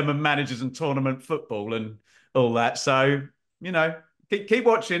 German managers and tournament football and all that. So, keep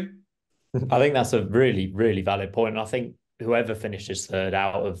watching. I think that's a really, really valid point. And I think whoever finishes third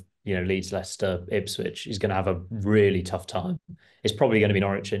out of Leeds, Leicester, Ipswich is going to have a really tough time. It's probably going to be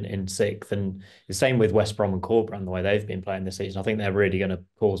Norwich in 6th, and the same with West Brom and Corberan, the way they've been playing this season. I think they're really going to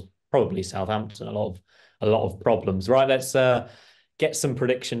cause probably Southampton a lot of problems. Right, let's get some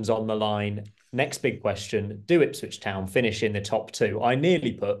predictions on the line. Next big question: do Ipswich Town finish in the top 2? I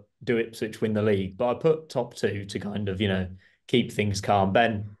nearly put do Ipswich win the league, but I put top 2 to kind of keep things calm.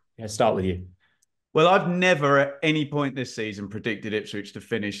 Ben, start with you. Well, I've never at any point this season predicted Ipswich to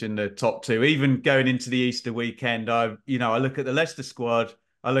finish in the top 2. Even going into the Easter weekend, I look at the Leicester squad,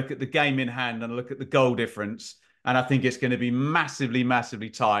 I look at the game in hand, and I look at the goal difference, and I think it's going to be massively, massively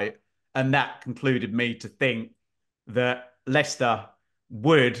tight. And that concluded me to think that Leicester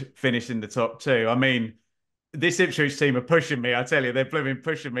would finish in the top 2. I mean, this Ipswich team are pushing me. I tell you, they're blooming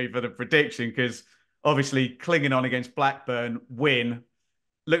pushing me for the prediction, because obviously clinging on against Blackburn, win.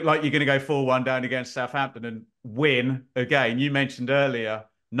 Look like you're going to go 4-1 down against Southampton and win again. You mentioned earlier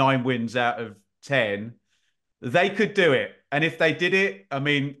 9 wins out of 10. They could do it. And if they did it, I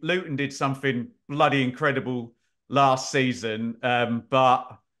mean, Luton did something bloody incredible last season. But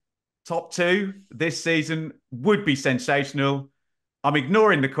top 2 this season would be sensational. I'm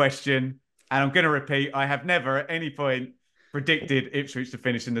ignoring the question, and I'm going to repeat, I have never at any point predicted Ipswich to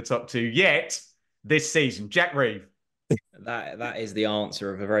finish in the top 2 yet this season. Jack Reeve. That is the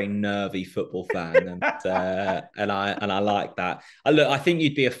answer of a very nervy football fan, and I like that. I think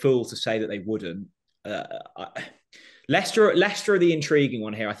you'd be a fool to say that they wouldn't. Leicester are the intriguing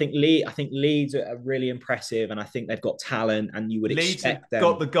one here. I think Leeds are really impressive, and I think they've got talent, and you would expect them.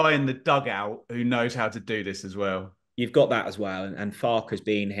 Got the guy in the dugout who knows how to do this as well. You've got that as well, and Farke's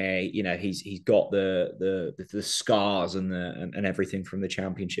been here. He's got the scars and everything from the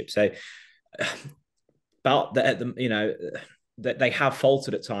Championship. So. But that they have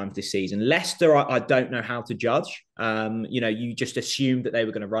faltered at times this season. Leicester, I don't know how to judge. You just assumed that they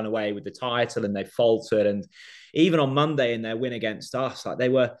were going to run away with the title, and they faltered. And even on Monday in their win against us, like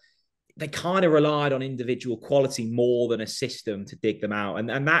they kind of relied on individual quality more than a system to dig them out,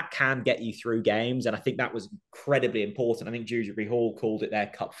 and that can get you through games. And I think that was incredibly important. I think Dewsbury Hall called it their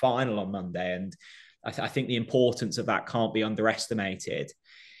cup final on Monday, and I think the importance of that can't be underestimated.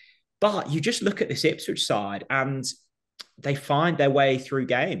 But you just look at this Ipswich side, and they find their way through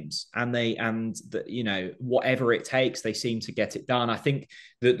games, and whatever it takes, they seem to get it done. I think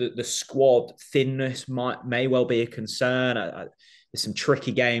the squad thinness may well be a concern. There's some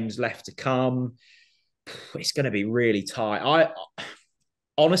tricky games left to come. It's going to be really tight.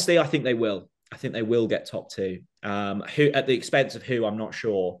 Honestly, I think they will. I think they will get top 2. Who at the expense of who, I'm not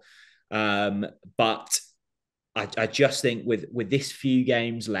sure. But I just think with this few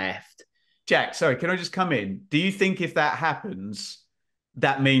games left. Jack, sorry, can I just come in? Do you think if that happens,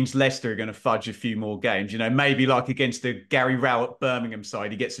 that means Leicester are going to fudge a few more games? Maybe like against the Gary Rowett Birmingham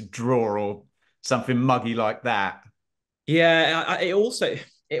side, he gets a draw or something muggy like that. Yeah,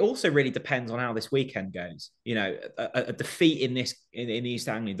 it also really depends on how this weekend goes. You know, a defeat in the East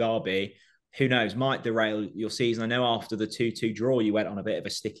Anglian Derby, who knows, might derail your season. I know after the 2-2 draw, you went on a bit of a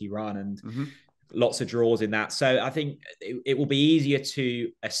sticky run and lots of draws in that. So I think it will be easier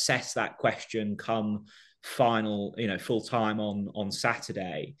to assess that question come final, full time on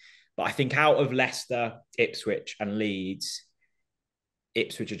Saturday. But I think out of Leicester, Ipswich and Leeds,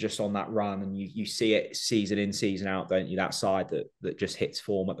 Ipswich are just on that run, and you see it season in, season out, don't you? That side that just hits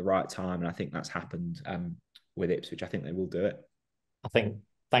form at the right time, and I think that's happened with Ipswich. I think they will do it. I think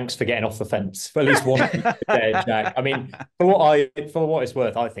thanks for getting off the fence for at least one there, Jack. I mean, for what it's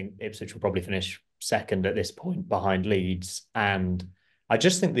worth, I think Ipswich will probably finish second at this point behind Leeds, and I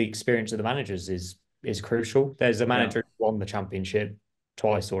just think the experience of the managers is crucial. There's a manager who won the Championship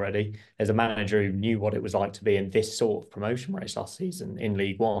twice already. There's a manager who knew what it was like to be in this sort of promotion race last season in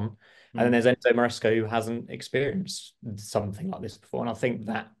League One. And then there's Enzo Maresca, who hasn't experienced something like this before. And I think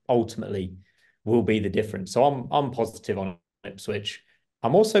that ultimately will be the difference. So I'm positive on Ipswich.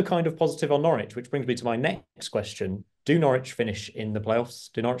 I'm also kind of positive on Norwich, which brings me to my next question. Do Norwich finish in the playoffs?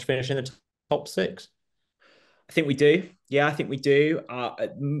 Do Norwich finish in the top 6? I think we do. Yeah, I think we do.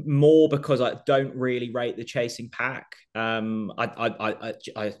 More because I don't really rate the chasing pack.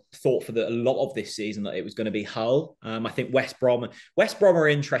 I thought for a lot of this season that it was going to be Hull. I think West Brom are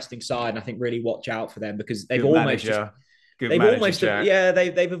an interesting side, and I think really watch out for them because they've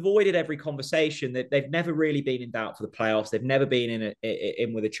they've avoided every conversation. They've never really been in doubt for the playoffs. They've never been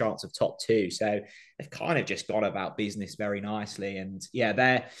in with a chance of top 2. So they've kind of just gone about business very nicely. And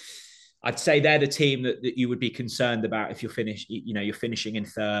yeah, I'd say they're the team that you would be concerned about if you're finishing in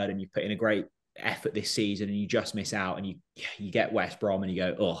third and you've put in a great effort this season and you just miss out and you get West Brom and you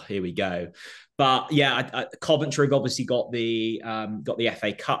go, oh, here we go. But yeah, Coventry have obviously got the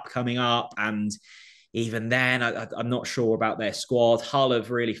FA Cup coming up, and even then, I'm not sure about their squad. Hull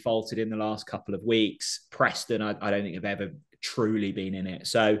have really faltered in the last couple of weeks. Preston, I don't think have ever truly been in it.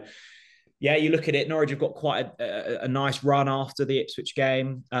 So yeah, you look at it, Norwich have got quite a nice run after the Ipswich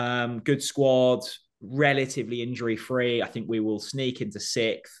game. Good squad, relatively injury-free. I think we will sneak into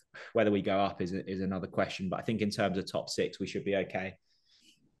 6th. Whether we go up is another question. But I think in terms of top 6, we should be okay.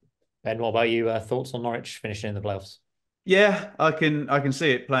 Ben, what about you? Thoughts on Norwich finishing in the playoffs? Yeah, I can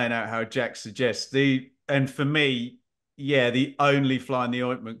see it playing out how Jack suggests. And for me, the only fly in the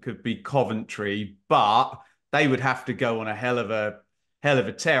ointment could be Coventry, but they would have to go on a hell of a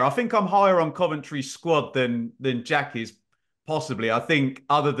tear. I think I'm higher on Coventry's squad than Jack is, possibly. I think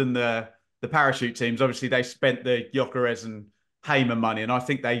other than the parachute teams, obviously they spent the Gyökeres and Hamer money, and I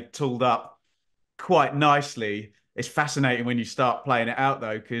think they tooled up quite nicely. It's fascinating when you start playing it out,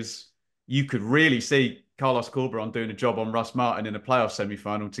 though, because you could really see Carlos Corberan doing a job on Russ Martin in a playoff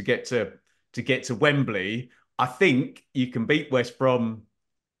semi-final to get to Wembley. I think you can beat West Brom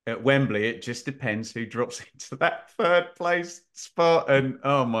at Wembley. It just depends who drops into that 3rd place spot. And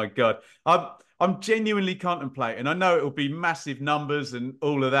oh my God, I'm genuinely contemplating. I know it will be massive numbers and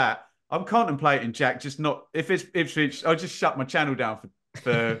all of that. I'm contemplating, Jack, just not, if it's Ipswich, I'll just shut my channel down for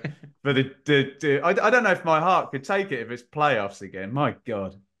the I don't know if my heart could take it if it's playoffs again. My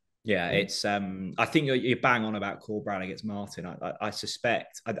God. Yeah, it's I think you're bang on about Corberan against Martin. I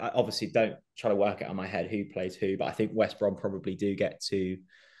suspect, I obviously don't try to work out in my head who plays who, but I think West Brom probably do get to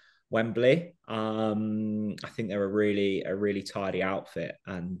Wembley. I think they're a really tidy outfit,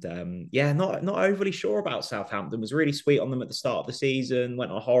 and not overly sure about Southampton. Was really sweet on them at the start of the season,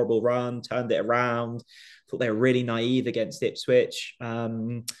 went on a horrible run, turned it around. Thought they were really naive against Ipswich.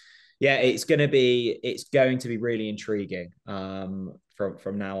 It's going to be really intriguing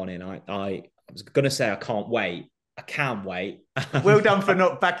from now on in. I was going to say I can't wait. I can wait. Well done for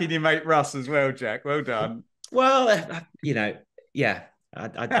not backing your mate Russ as well, Jack. Well done. Well, yeah. I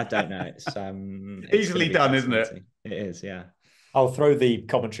don't know. It's easily done, isn't it? It is, yeah. I'll throw the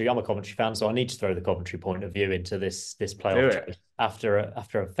Coventry. I'm a Coventry fan, so I need to throw the Coventry point of view into this playoff after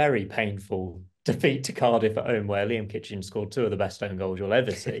a very painful defeat to Cardiff at home, where Liam Kitchen scored 2 of the best own goals you'll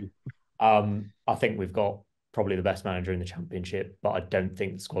ever see. I think we've got probably the best manager in the Championship, but I don't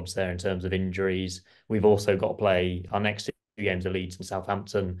think the squad's there in terms of injuries. We've also got to play our next 2 games of Leeds and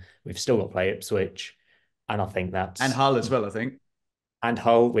Southampton. We've still got to play Ipswich, and I think that's... And Hull as well, I think. And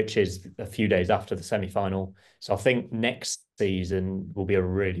Hull, which is a few days after the semi-final. So I think next season will be a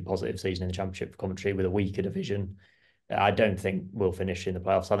really positive season in the Championship for Coventry with a weaker division. I don't think we'll finish in the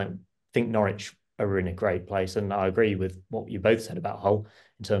playoffs. I don't think Norwich are in a great place. And I agree with what you both said about Hull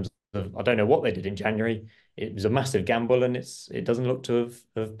in terms of, I don't know what they did in January. It was a massive gamble, and it doesn't look to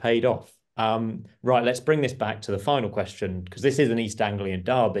have paid off. Right, let's bring this back to the final question, because this is an East Anglian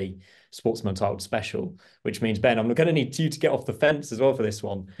Derby, Sportsman Untitled special, which means, Ben, I'm going to need you to get off the fence as well for this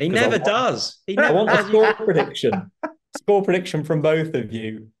one. He never does. He never I want does. a score prediction from both of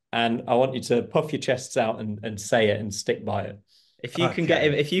you, and I want you to puff your chests out and say it and stick by it. If you can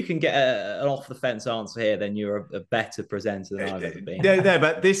get an off the fence answer here, then you're a better presenter than I've ever been. No,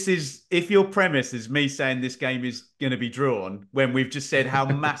 but this is, if your premise is me saying this game is going to be drawn when we've just said how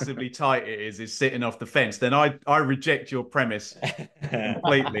massively tight it is sitting off the fence, then I reject your premise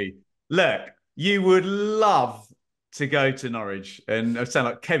completely. Look, you would love to go to Norwich, and I sound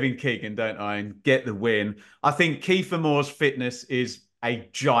like Kevin Keegan, don't I, and get the win. I think Kiefer Moore's fitness is a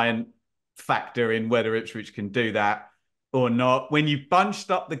giant factor in whether Ipswich can do that or not. When you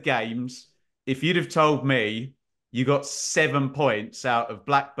bunched up the games, if you'd have told me you got 7 points out of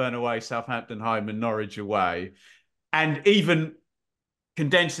Blackburn away, Southampton home, and Norwich away, and even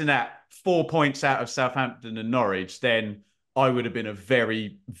condensing that 4 points out of Southampton and Norwich, then I would have been a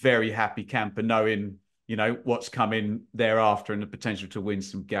very, very happy camper, knowing, you know, what's coming thereafter and the potential to win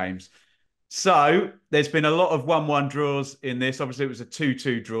some games. So there's been a lot of 1-1 draws in this. Obviously, it was a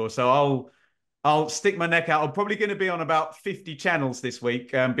 2-2 draw. So I'll stick my neck out. I'm probably going to be on about 50 channels this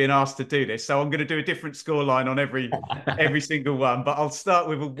week, being asked to do this. So I'm going to do a different scoreline on every single one. But I'll start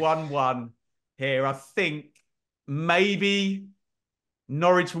with a 1-1 here. I think maybe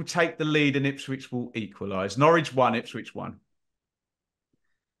Norwich will take the lead and Ipswich will equalise. Norwich 1, Ipswich 1.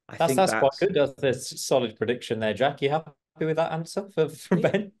 That's quite good. That's a solid prediction there, Jack. You happy with that answer from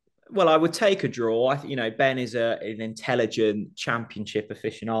Ben? Well, I would take a draw. Ben is an intelligent championship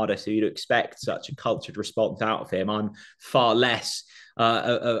aficionado, so you'd expect such a cultured response out of him. I'm far less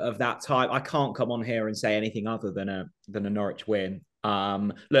of that type. I can't come on here and say anything other than a Norwich win.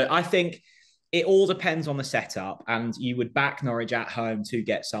 Look, I think it all depends on the setup, and you would back Norwich at home to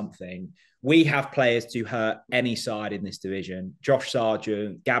get something. We have players to hurt any side in this division. Josh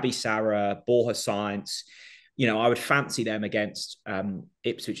Sargent, Gabby Sarah, Borja Sainz. I would fancy them against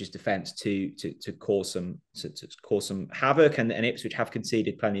Ipswich's defence to cause some havoc, and Ipswich have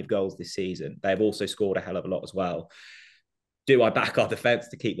conceded plenty of goals this season. They've also scored a hell of a lot as well. Do I back our defence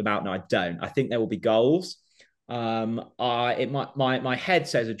to keep them out? No, I don't. I think there will be goals. My head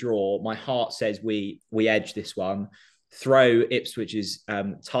says a draw. My heart says we edge this one. Throw Ipswich's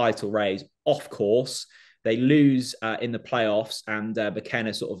title race off course. They lose in the playoffs, and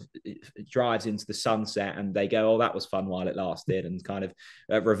McKenna sort of drives into the sunset, and they go, "Oh, that was fun while it lasted," and kind of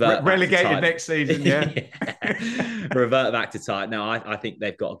relegated next season. Yeah, revert back to tight. No, I think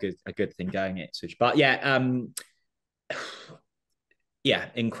they've got a good thing going, Ipswich. But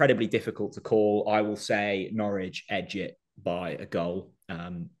incredibly difficult to call. I will say Norwich edge it by a goal.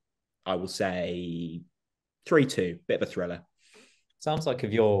 I will say 3-2, bit of a thriller. Sounds like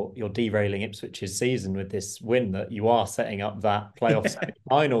if you're derailing Ipswich's season with this win, that you are setting up that playoff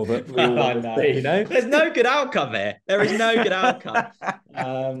final that we all want to see. There's no good outcome here. There is no good outcome.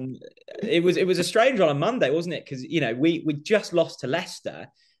 It was a strange one on Monday, wasn't it? Because we just lost to Leicester.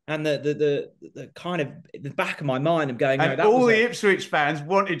 And the kind of the back of my mind, I'm going, and all the Ipswich fans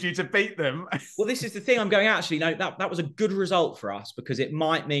wanted you to beat them. Well, this is the thing. I'm going, actually, no, that was a good result for us, because it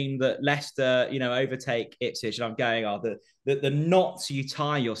might mean that Leicester, overtake Ipswich. And I'm going, the knots you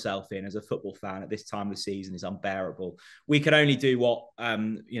tie yourself in as a football fan at this time of the season is unbearable. We can only do what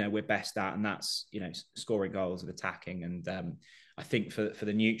we're best at, and that's scoring goals and attacking. And I think for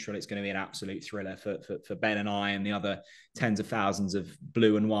the neutral, it's going to be an absolute thriller for Ben and I and the other tens of thousands of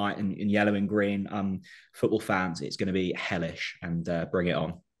blue and white and yellow and green football fans. It's going to be hellish, and bring it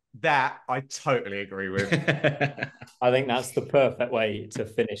on. That I totally agree with. I think that's the perfect way to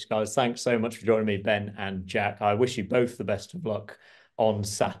finish, guys. Thanks so much for joining me, Ben and Jack. I wish you both the best of luck on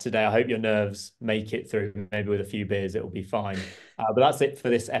Saturday. I hope your nerves make it through. Maybe with a few beers, it'll be fine. But that's it for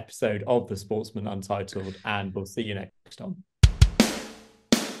this episode of the Sportsman Untitled, and we'll see you next time.